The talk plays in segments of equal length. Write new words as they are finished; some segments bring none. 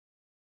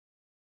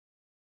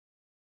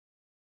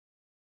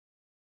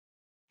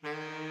Rapid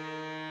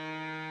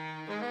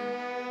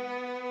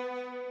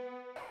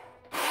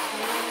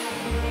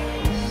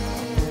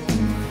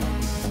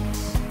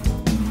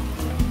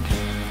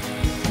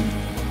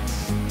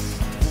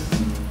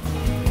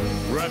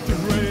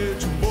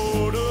rage and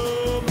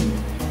boredom,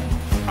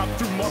 I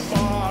threw my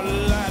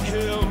bottle at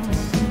him.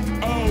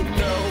 Oh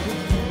no,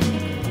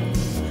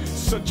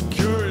 such a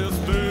curious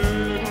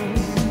thing.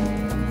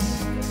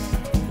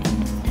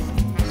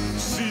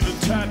 See the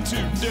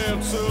tattooed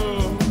dancer,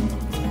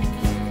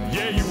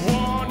 yeah, you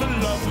wanna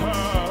love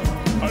her,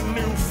 a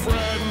new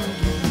friend.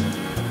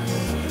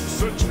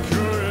 Such a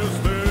curious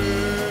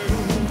thing.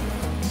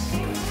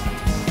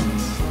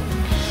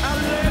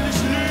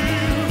 Outlandish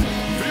news,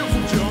 feels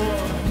of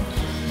joy.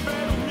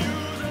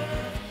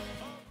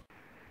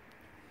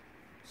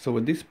 So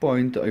at this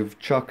point I've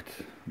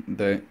chucked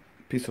the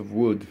piece of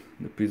wood,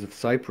 the piece of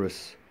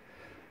cypress,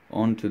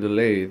 onto the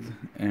lathe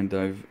and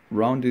I've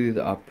rounded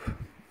it up.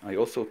 I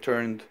also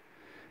turned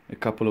a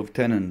couple of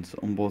tenons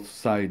on both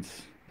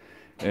sides.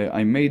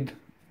 I made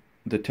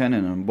the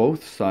tenon on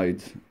both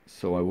sides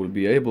so I will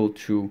be able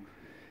to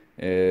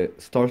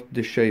start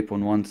the shape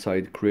on one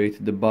side,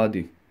 create the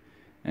body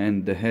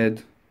and the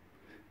head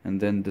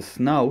and then the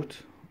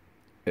snout,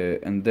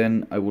 and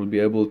then I will be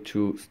able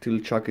to still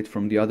chuck it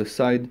from the other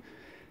side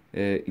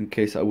in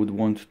case I would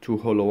want to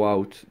hollow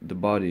out the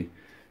body,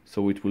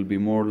 so it will be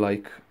more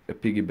like a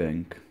piggy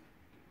bank.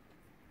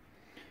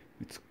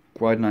 It's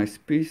quite a nice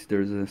piece.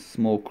 There's a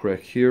small crack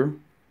here.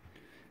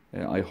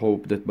 I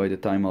hope that by the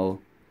time I'll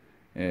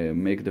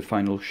make the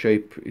final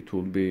shape it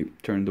will be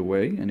turned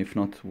away, and if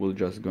not we're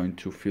just going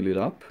to fill it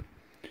up.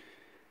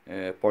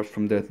 Apart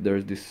from that,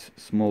 there's this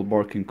small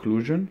bark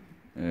inclusion.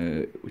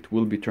 It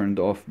will be turned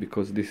off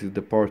because this is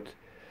the part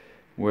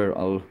where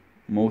I'll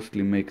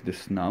mostly make the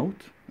snout.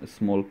 A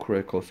small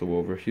crack also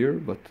over here,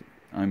 but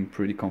I'm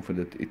pretty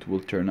confident it will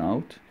turn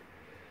out.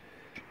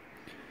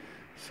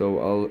 So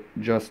I'll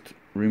just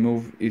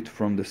remove it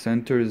from the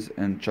centers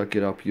and chuck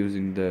it up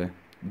using the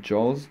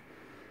jaws,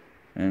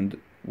 and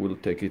we'll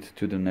take it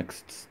to the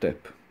next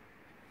step.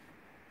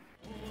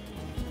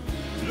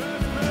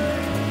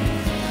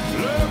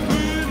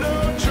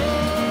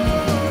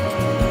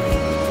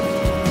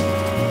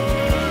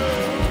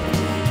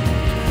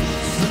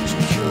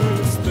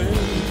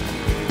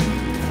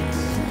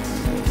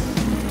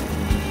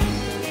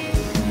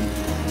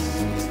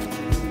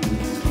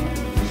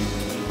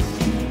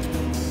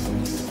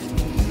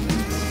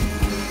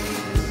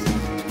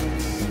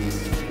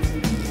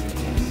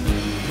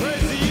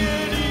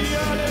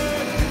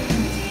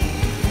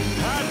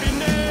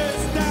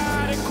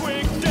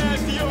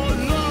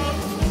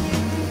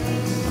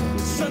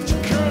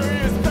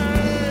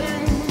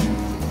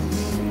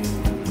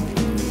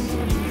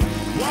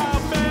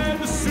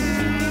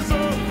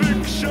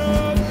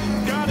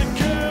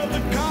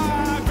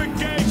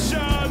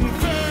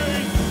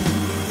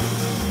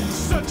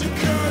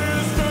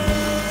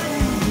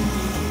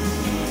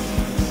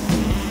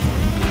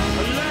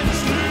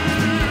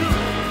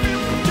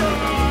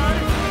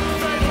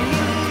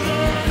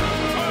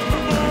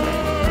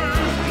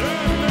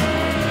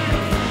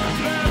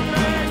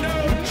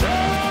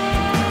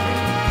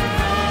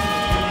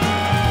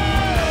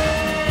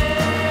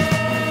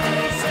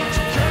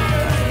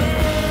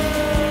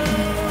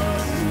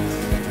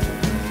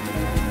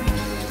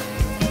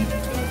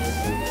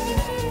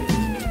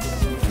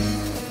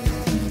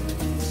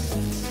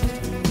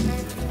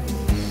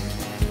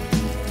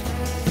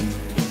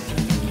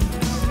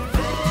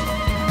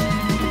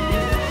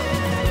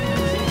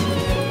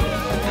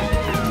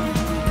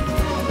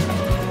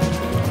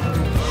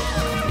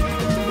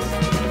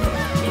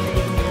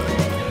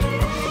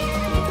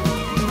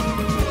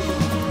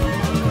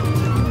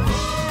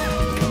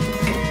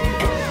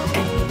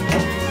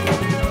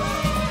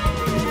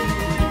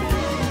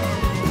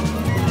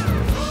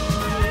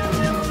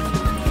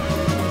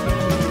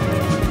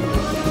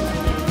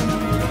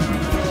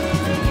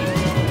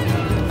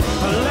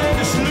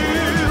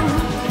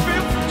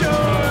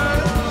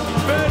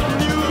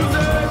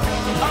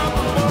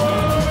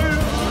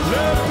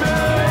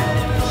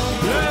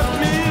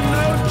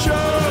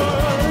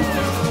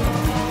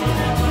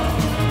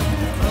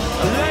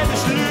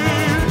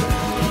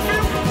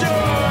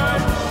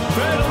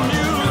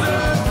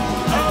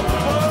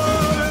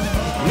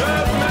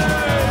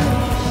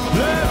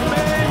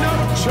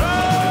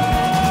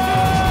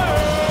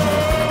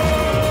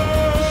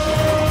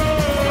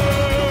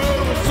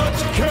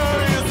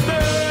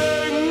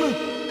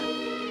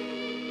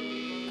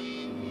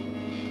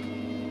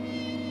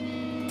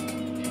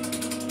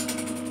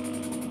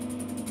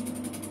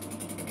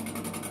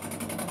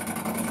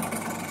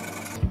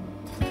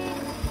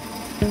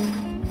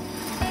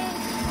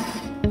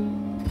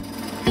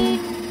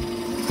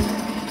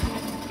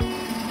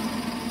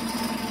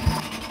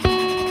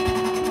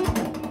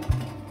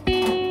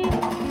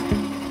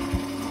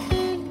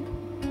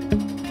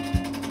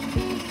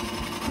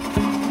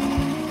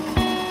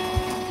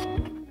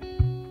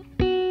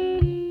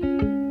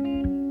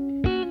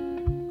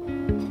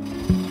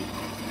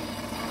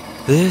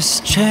 This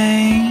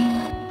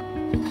chain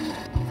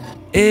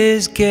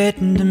is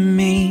getting to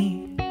me.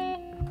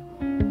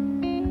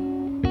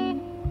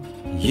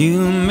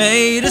 You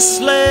made a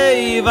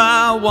slave,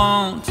 I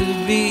want to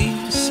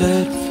be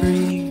set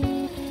free.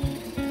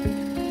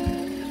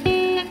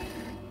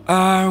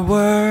 Our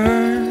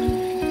word,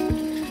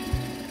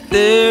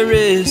 there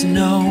is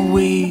no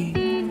we.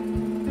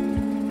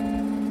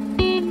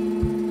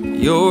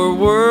 Your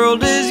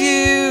world is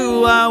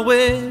you, I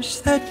wish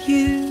that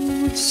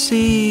you would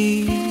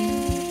see.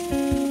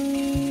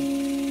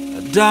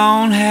 I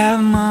don't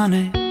have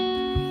money,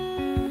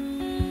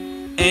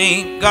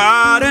 ain't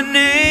got a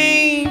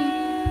name.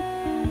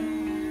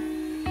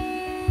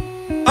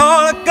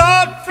 All I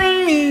got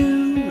from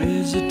you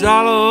is $1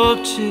 or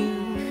two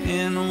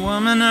and a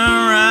woman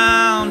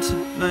around to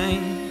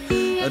blame.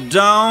 I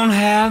don't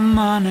have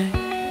money,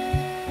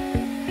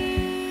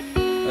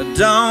 I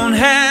don't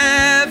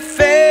have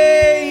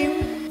fame.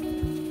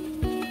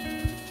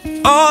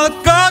 All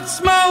I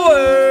got's my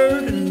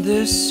word and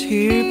this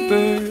here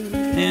bird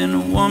and a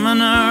woman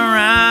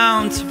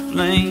around to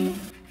blame.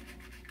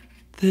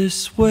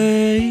 This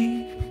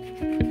way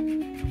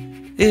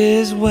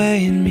is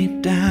weighing me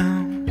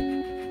down.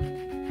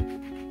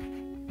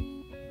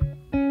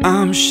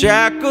 I'm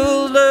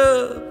shackled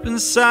up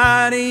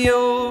inside of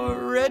your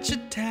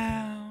wretched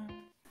town.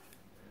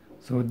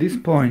 So at this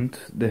point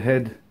the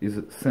head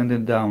is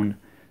sent down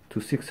to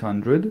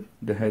 600,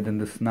 the head and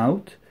the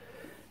snout,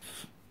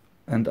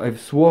 and I've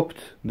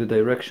swapped the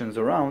directions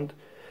around,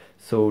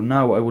 so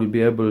now I will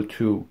be able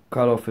to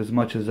cut off as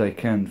much as I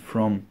can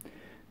from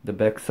the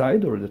back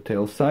side or the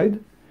tail side,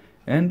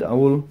 and I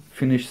will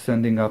finish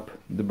sending up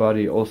the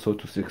body also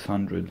to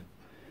 600.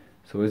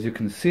 So as you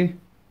can see,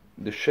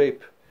 the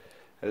shape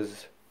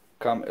has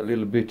come a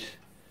little bit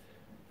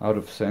out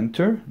of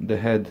center. The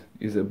head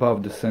is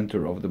above the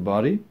center of the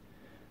body,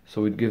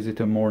 so it gives it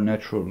a more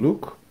natural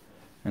look.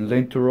 And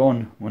later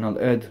on, when I'll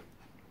add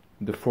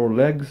the 4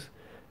 legs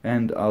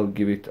and I'll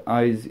give it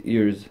eyes,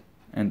 ears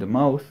and a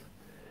mouth,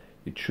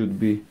 it should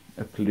be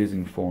a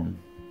pleasing form.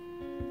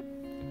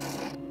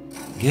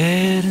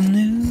 Get a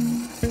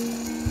noose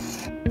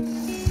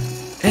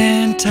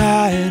and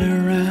tie it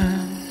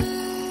around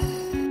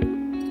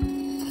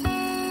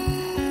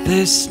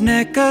this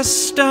neck of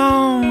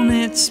stone.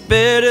 It's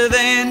better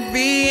than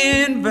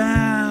being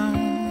bound.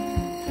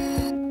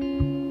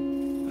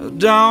 I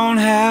don't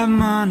have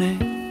money,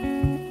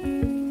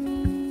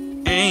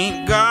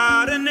 ain't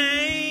got a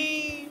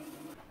name.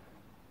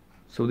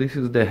 So this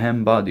is the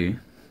Hamm body,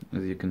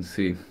 as you can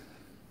see,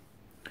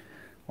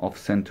 off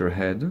center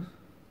head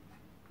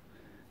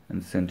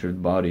and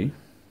centered body.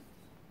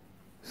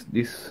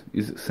 This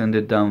is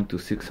sent down to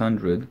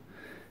 600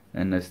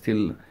 and I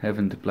still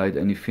haven't applied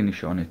any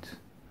finish on it.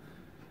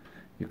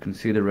 You can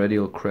see the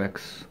radial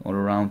cracks all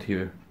around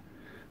here.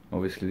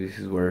 Obviously this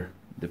is where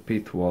the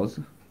pith was,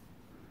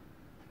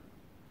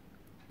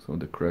 so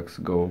the cracks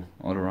go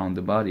all around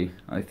the body.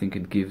 I think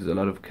it gives a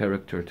lot of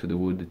character to the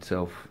wood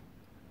itself.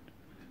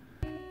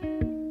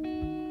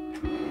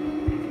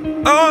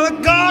 All I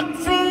got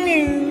from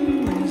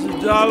you is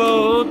 $1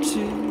 or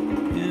two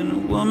and a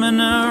woman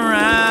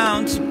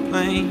around to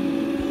blame.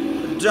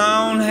 I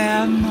don't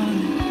have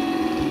money,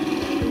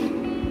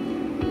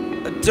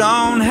 I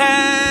don't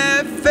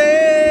have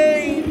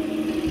fame.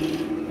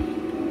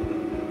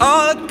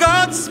 All I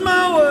got's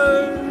my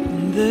word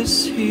and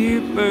this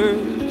here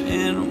bird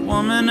and a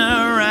woman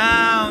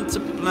around to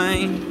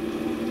blame.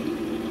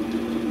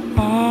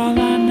 All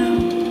I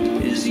know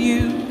is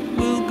you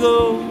will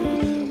go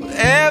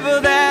wherever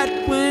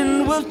that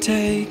wind will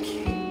take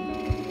you.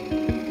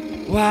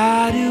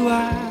 Why do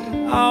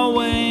I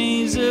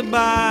always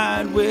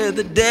abide where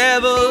the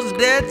devil's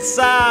dead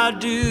side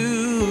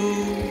do?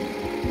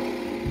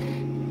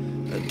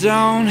 I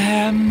don't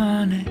have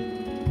money,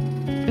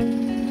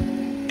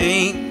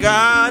 ain't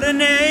got a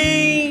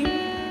name.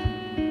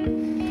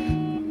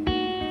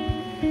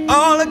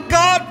 All I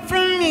got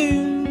from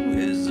you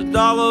is $1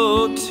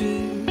 or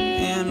two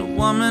and a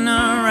woman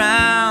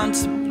around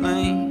to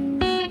blame.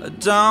 I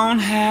don't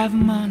have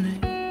money,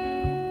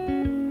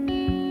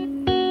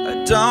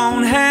 I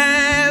don't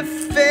have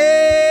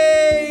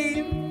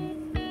fame.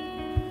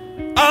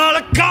 All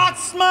I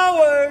got's my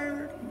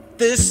word,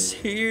 this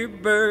here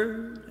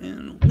bird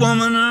and a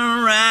woman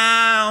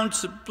around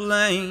to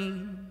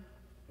blame.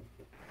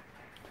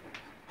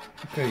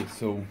 Okay,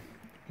 so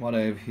what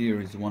I have here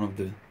is one of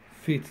the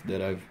feet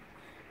that I've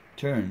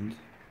turned.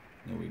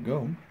 There we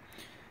go.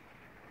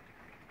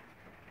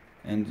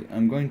 And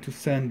I'm going to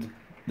send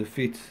the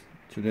feet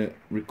to the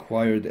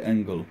required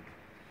angle.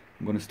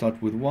 I'm going to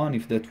start with 1.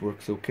 If that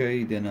works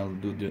okay, then I'll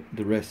do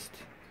the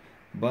rest.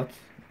 But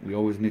we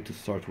always need to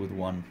start with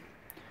 1.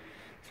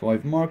 So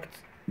I've marked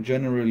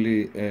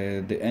generally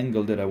the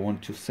angle that I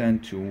want to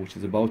send to, which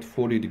is about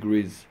 40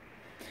 degrees,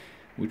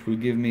 which will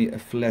give me a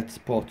flat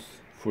spot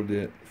for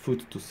the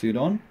foot to sit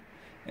on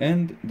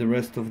and the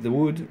rest of the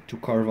wood to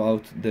carve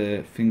out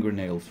the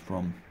fingernails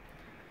from.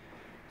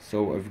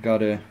 So I've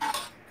got a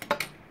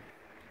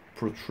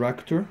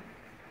protractor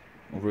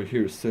over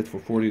here set for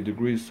 40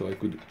 degrees so I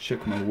could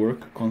check my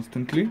work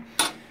constantly,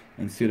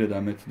 and see that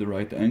I'm at the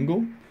right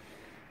angle.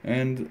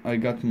 And I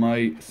got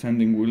my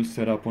sanding wheel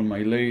set up on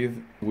my lathe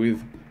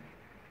with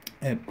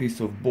a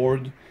piece of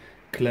board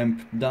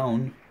clamped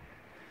down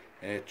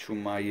to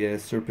my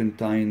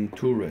serpentine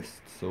tool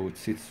rest, so it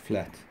sits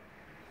flat.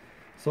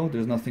 So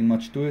there's nothing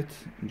much to it,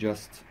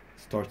 just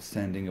start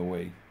sanding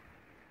away.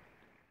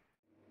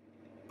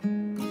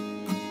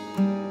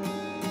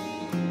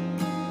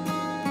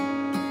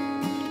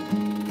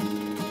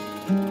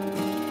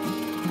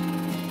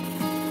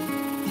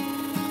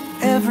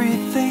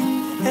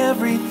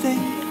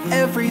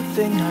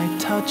 Everything I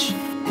touch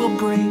will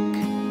break.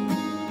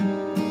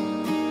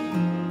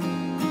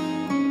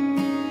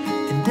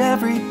 And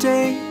every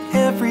day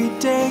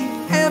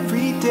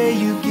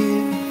you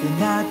give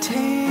and I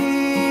take.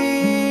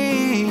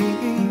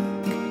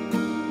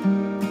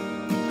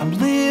 I'm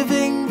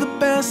living the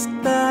best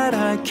that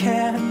I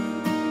can,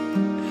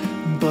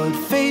 but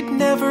fate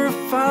never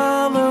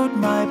followed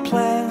my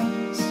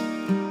plans.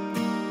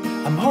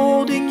 I'm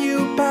holding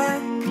you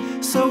back,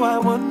 so I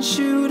want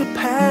you to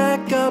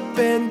pack up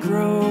and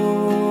grow.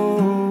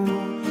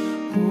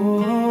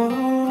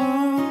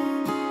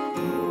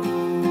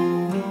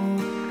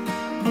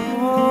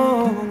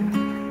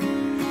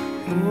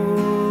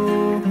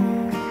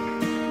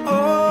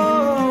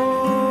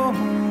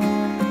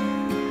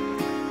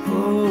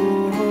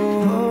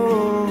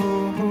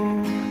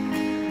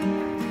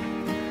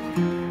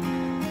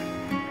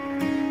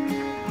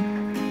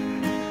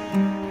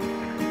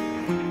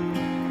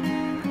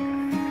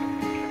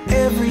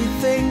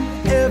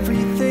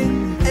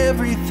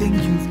 Everything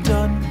you've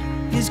done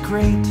is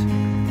great,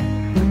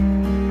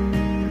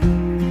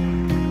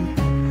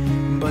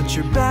 but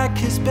your back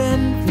has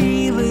been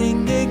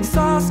feeling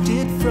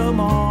exhausted from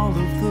all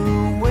of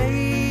the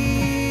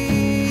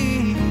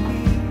weight.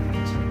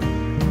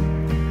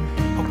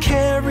 I'll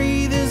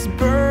carry this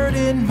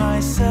burden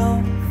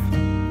myself.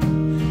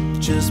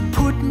 Just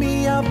put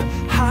me up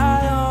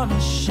high on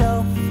a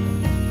shelf.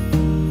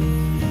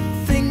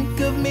 Think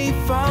of me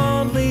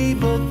fondly,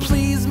 but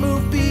please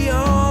move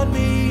beyond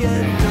me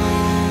and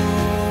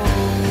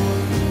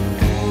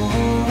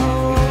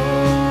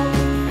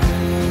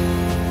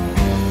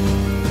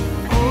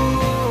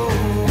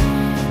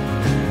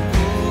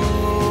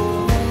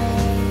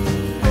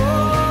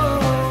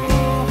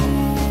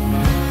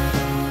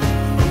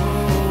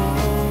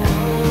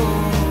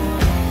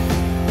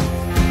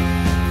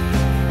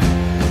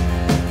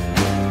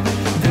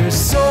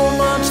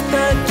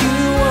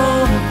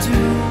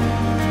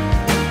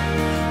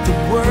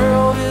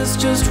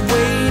just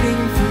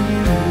waiting for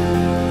you,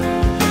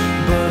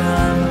 but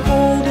I'm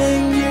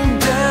holding you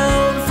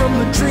down from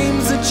the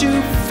dreams that you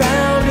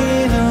found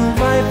in a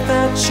life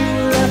that you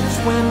left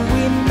when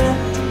we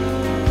met.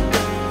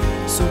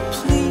 So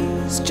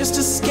please just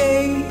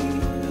escape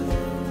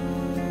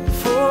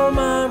before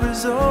my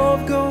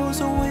resolve goes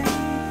away,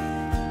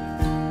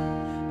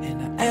 and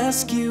I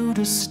ask you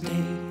to stay.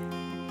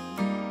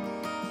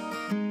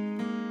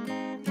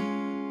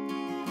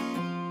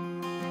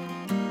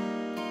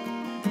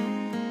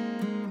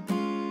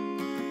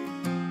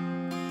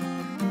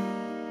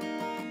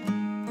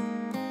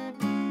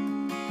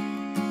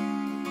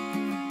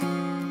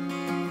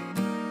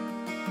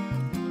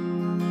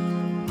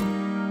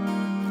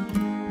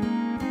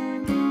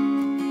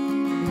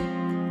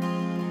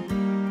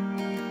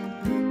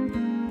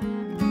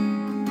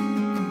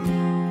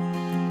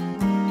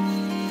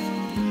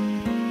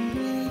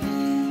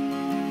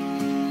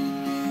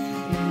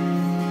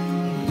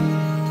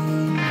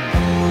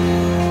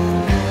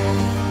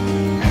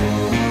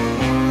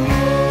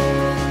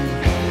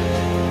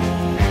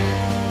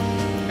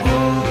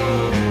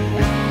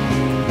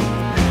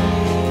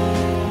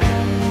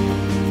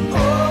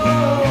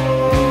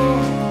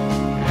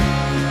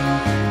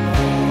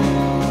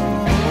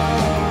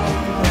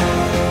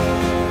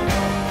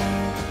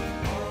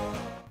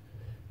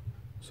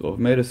 So I've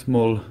made a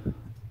small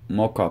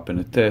mock-up and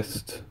a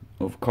test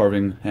of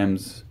carving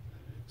Hamm's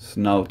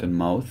snout and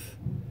mouth,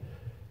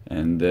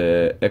 and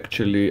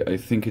actually I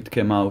think it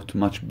came out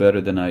much better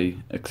than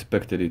I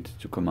expected it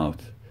to come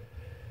out.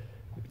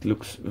 It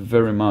looks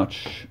very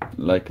much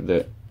like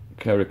the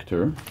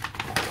character.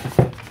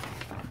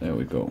 There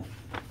we go.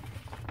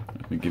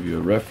 Let me give you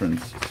a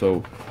reference.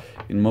 So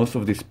in most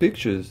of these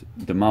pictures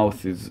the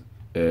mouth is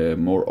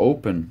more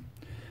open,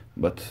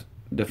 but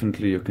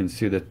definitely you can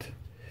see that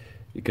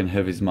you can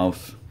have his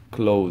mouth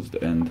closed,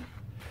 and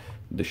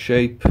the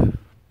shape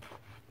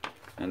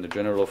and the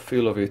general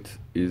feel of it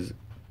is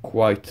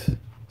quite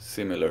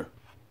similar.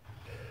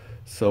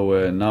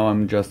 So now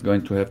I'm just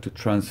going to have to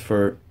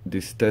transfer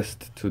this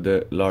test to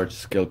the large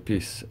scale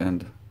piece,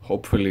 and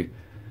hopefully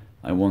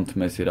I won't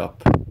mess it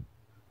up.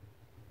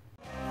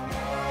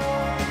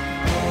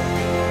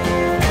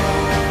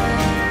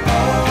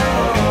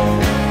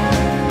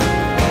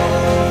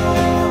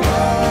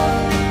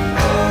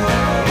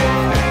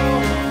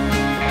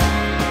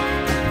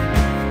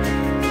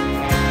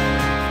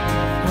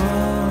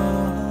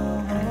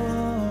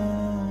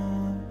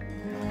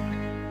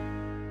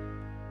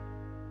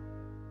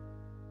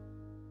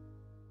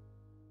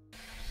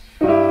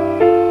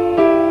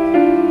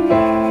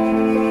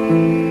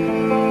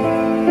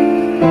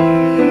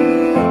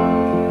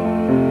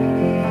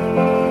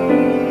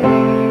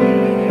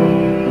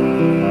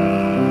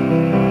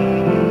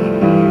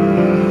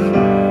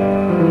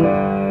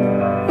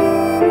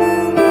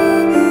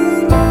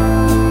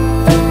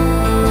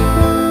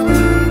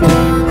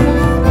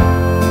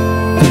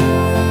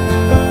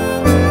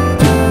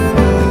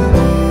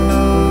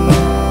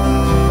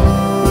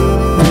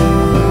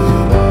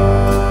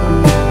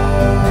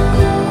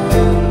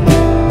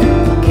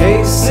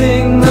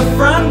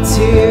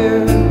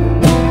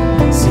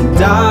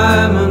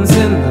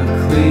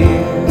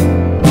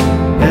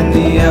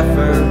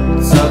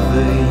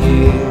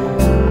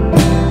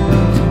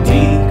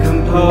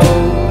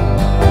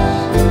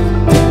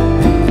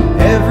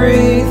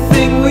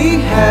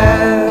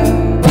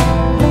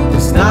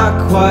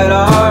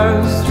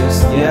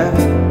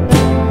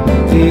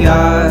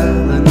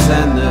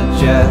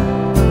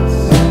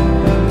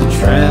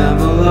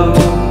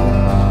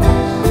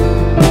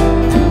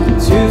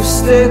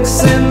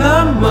 sticks in the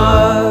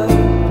mud.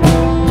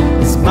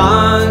 As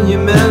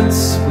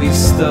monuments we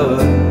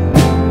stood,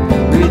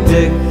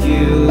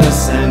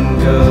 ridiculous and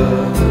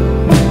good.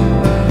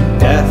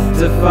 Death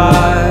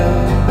defied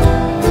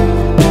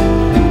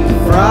the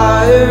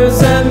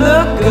friars and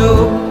the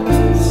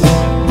goats,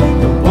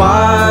 the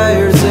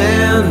wires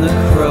and the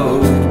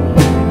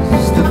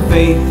crows, the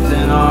faith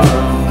in our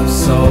own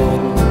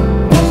souls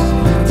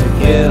to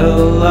get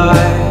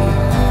alive.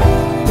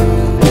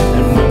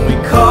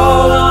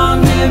 Call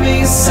on him,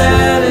 he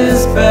said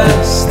his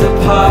best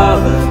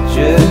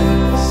apologist.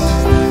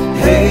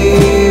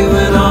 Hey,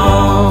 when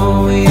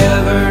all we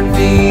ever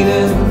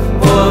needed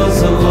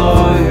was a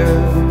lawyer.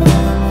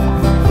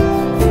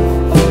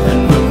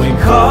 And when we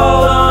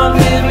called on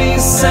him, he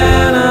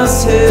sent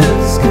us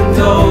his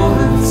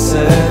condolences.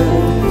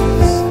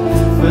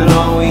 When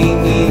all we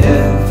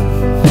needed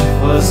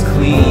was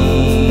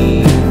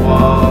clean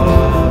water.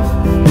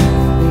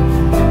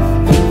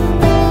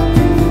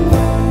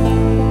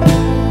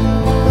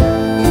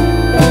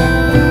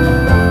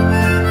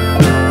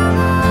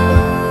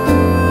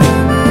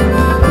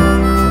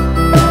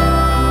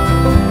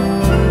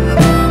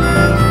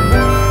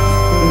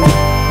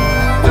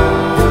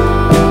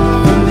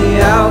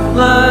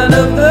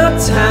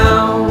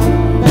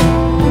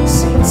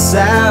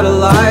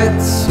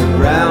 Satellites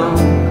around,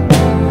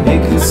 a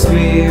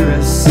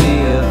conspiracy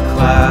of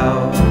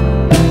clouds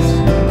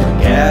are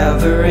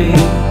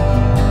gathering.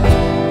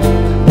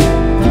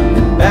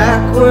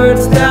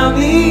 Backwards down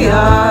the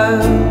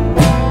aisle,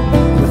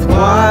 with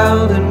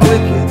wild and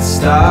wicked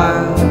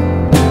style,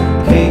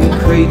 came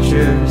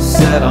creatures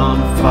set on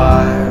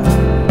fire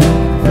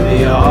for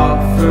the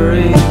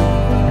offering.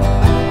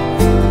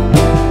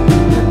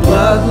 Their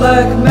blood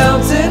like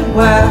melted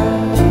wax,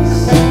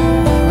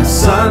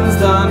 sun's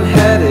done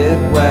headed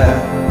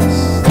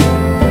west,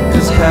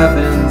 'cause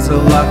heaven's a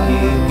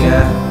lucky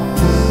guess,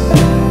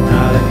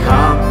 not a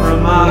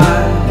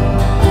compromise.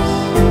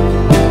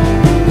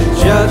 The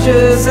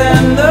judges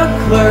and the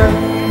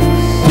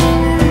clerks,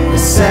 the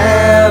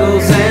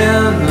saddles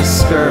and the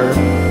skirts,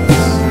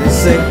 they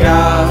say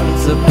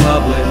God's a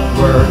public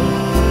work,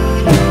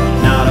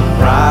 not a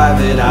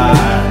private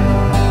eye.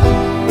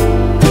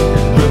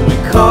 And when we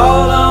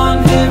called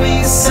on him,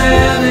 he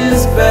sent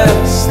his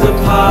best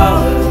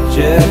apology.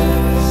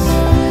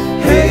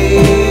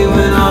 Hey,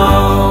 when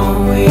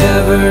all we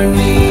ever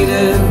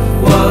needed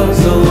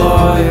was a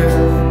lawyer.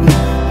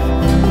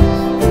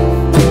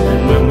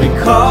 And when we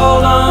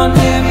called on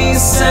him, he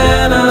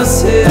sent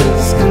us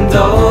his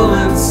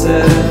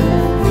condolences.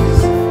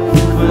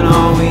 When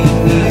all we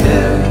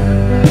needed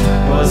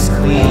was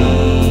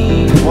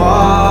clean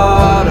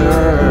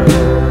water.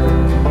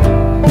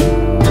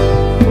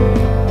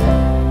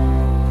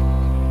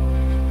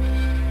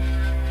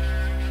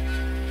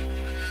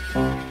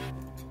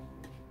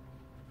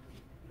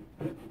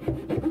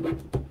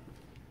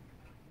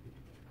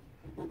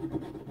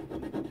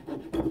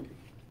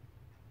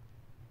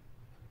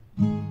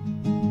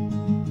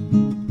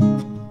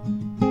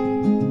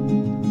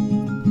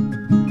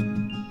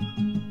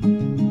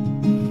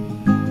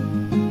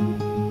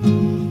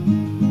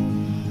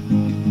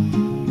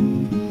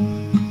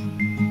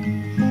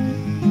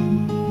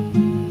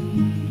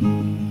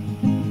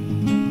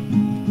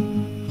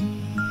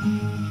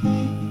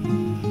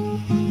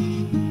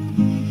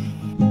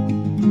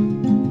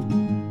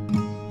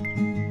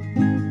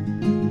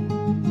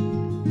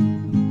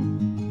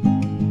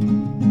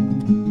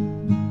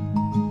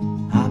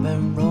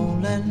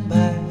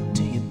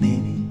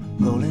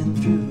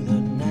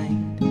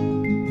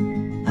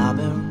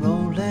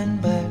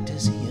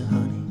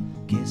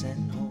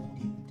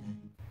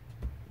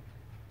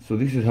 So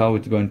this is how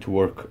it's going to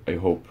work, I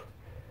hope.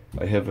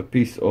 I have a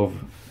piece of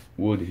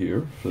wood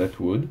here,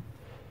 flat wood,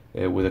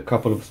 with a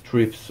couple of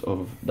strips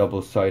of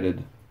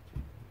double-sided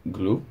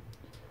glue,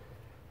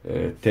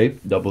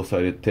 tape,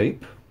 double-sided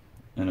tape,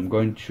 and I'm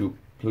going to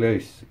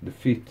place the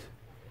feet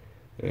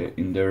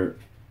in their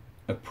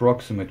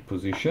approximate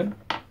position,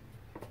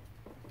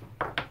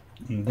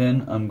 and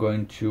then I'm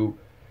going to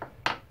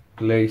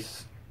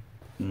place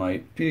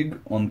my pig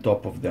on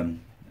top of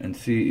them and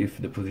see if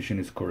the position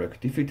is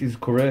correct. If it is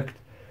correct,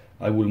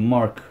 I will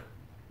mark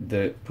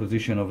the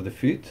position of the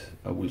feet,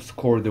 I will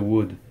score the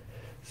wood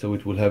so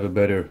it will have a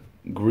better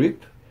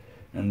grip,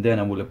 and then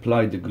I will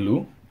apply the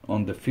glue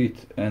on the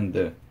feet and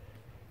the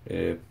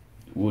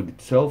wood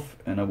itself,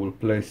 and I will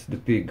place the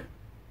pig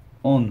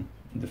on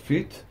the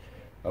feet.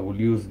 I will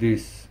use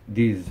these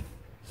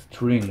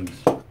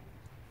strings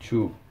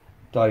to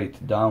tie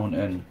it down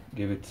and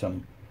give it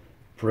some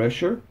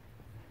pressure,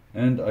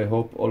 and I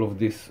hope all of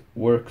this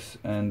works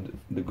and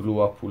the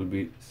glue up will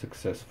be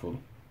successful.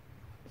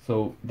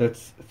 So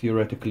that's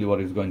theoretically what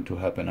is going to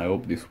happen. I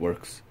hope this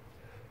works.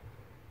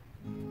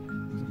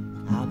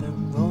 I've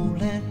been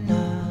rolling,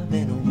 I've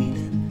been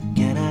wheeling,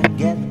 can I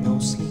get no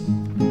sleep?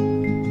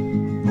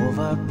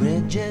 Over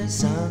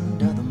bridges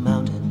under the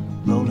mountain,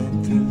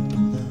 rolling through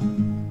the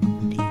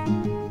deep.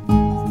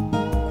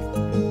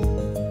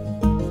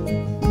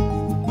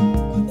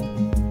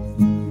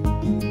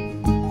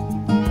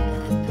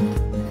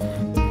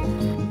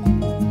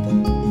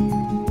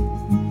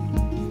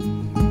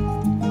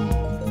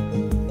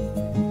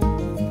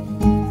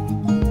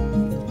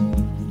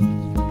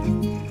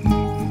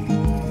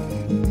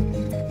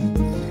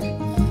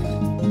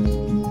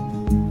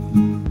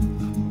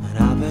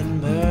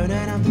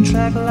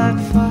 track like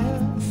fire,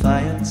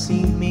 fire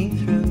see me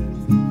through.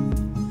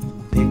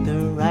 Pick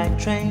the right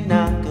train,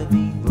 I could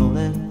be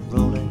rolling,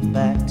 rolling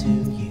back to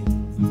you.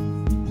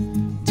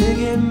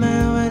 Ticket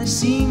man, when you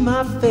see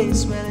my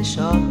face, well, it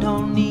sure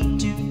don't need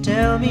to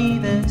tell me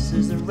this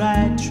is the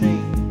right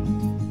train.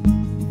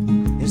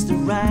 It's the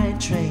right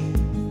train.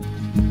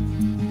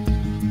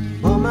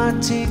 Book my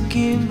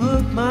ticket,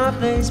 book my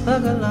place,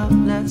 buckle up,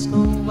 let's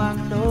go. I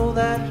know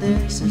that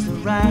this is the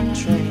right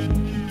train.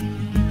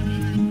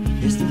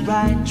 It's the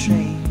right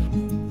train.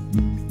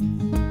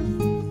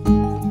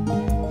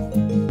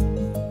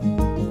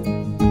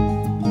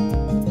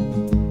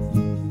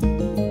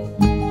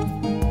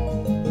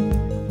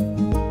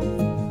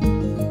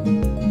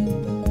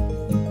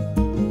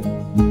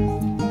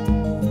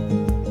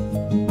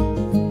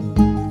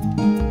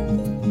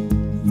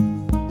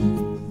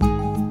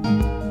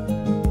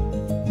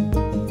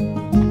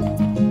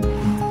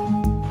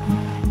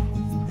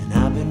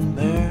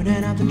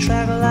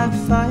 Track like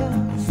fire,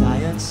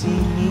 fire see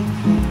me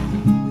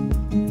through.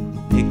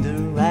 Pick the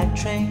right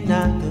train,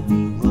 I could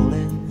be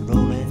rolling,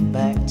 rolling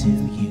back to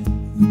you.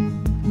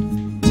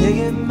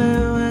 Ticket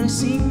man, when you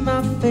see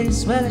my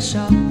face, well, it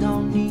sure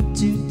don't need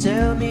to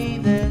tell me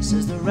this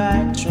is the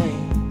right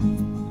train.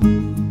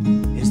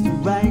 It's the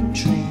right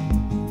train.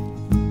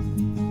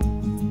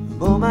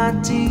 Book my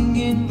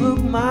ticket,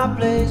 book my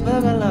place,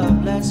 buckle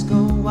up, let's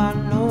go. I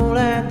know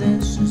that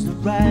this is the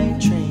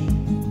right train.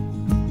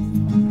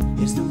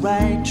 It's the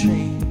right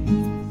train.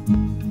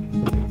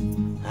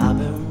 I've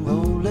been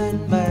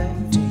rolling back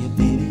to you,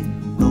 baby,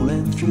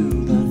 rolling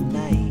through the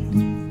night.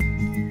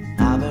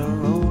 I've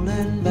been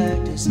rolling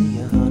back to see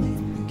you, honey,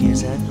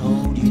 kiss and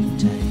hold you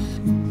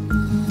tight.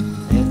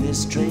 If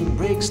this train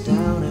breaks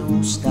down, it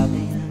won't stop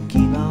me,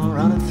 keep on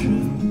running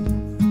through.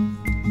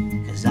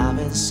 'Cause I've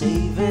been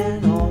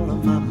saving all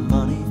of my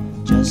money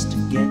just to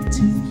get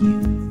to you.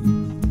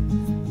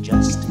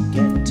 Just to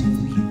get to you.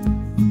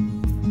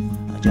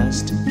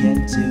 Just to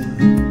get to you.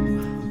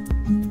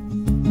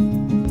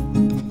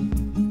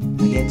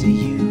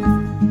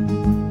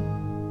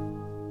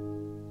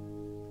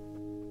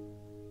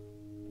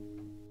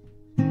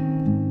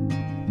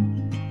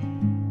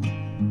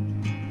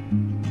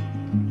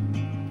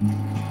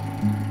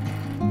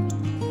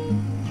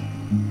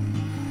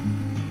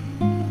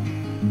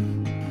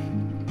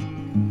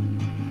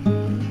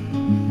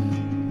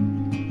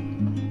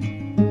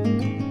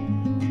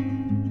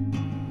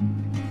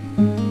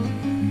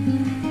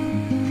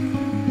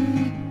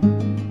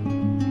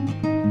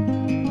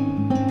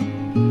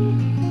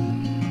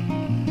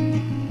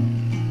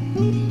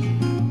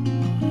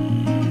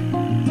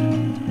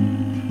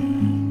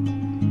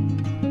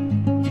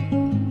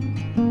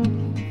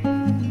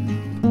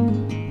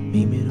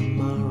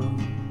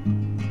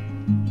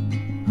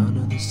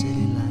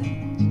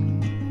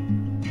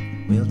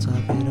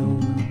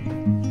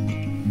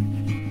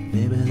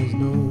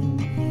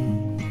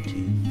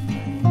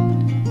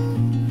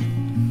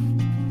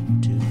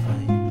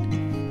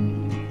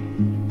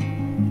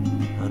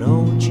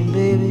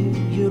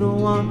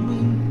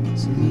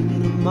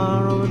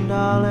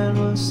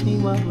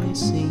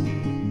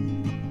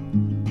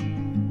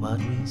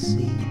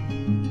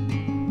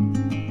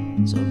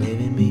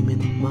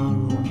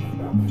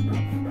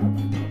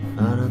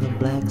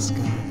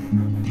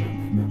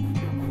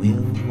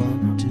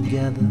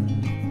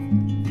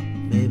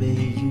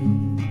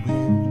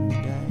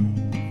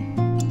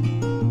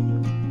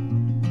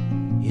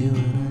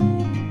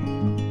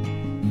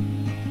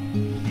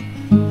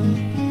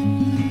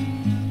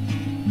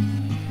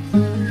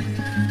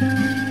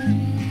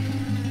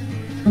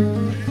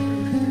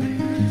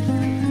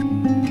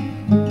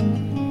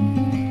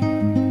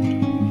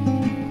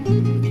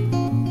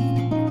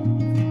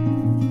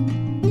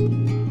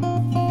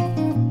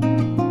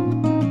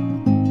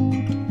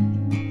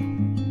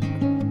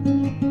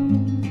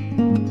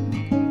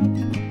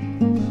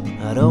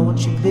 I don't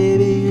want you,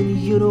 baby, and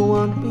you don't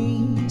want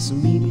me. So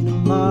meet me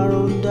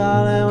tomorrow, darling, we'll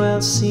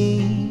see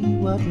what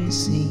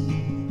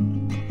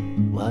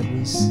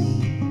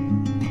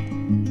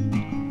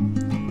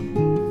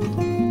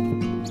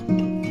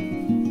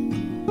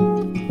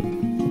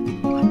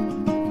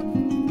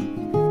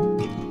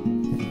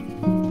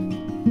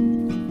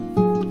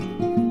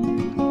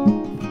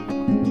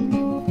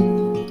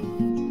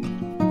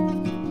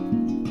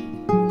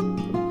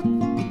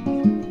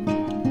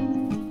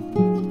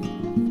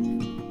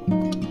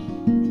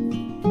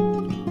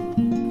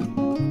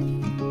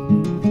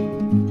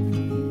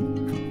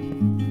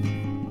see,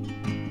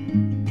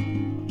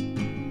 what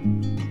we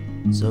see.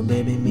 So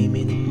baby, meet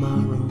me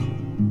tomorrow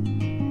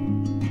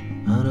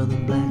under the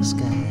black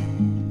sky.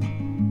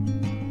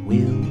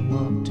 We'll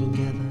walk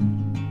together,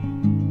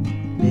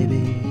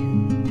 baby,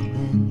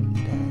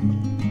 you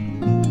and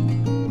I.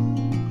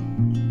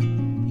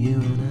 You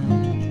and I.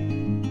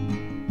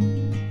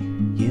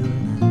 You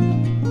and I.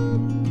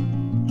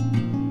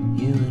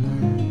 You and I.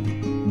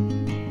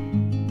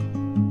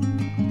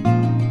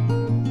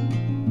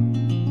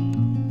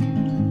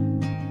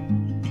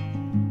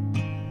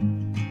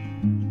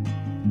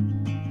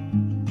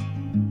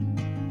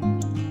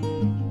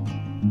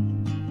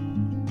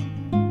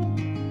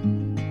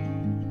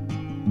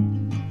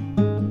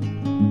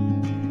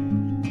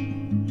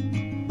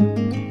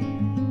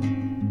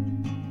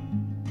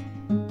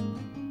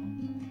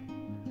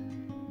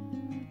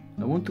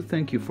 to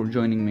thank you for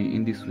joining me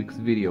in this week's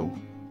video.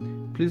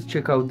 Please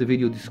check out the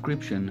video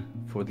description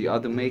for the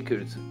other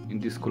makers in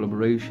this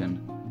collaboration,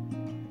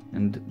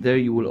 and there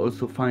you will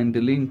also find the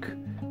link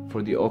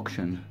for the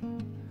auction.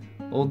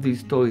 All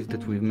these toys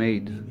that we've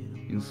made,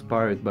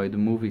 inspired by the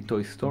movie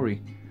Toy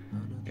Story,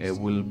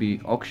 will be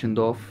auctioned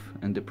off,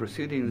 and the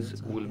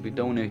proceedings will be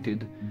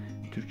donated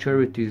to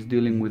charities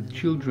dealing with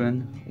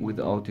children with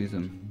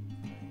autism.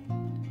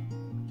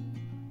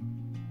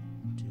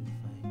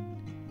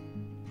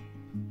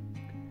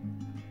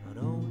 I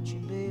don't want you,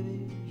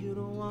 baby, you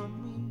don't want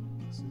me,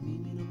 so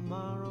meet me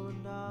tomorrow.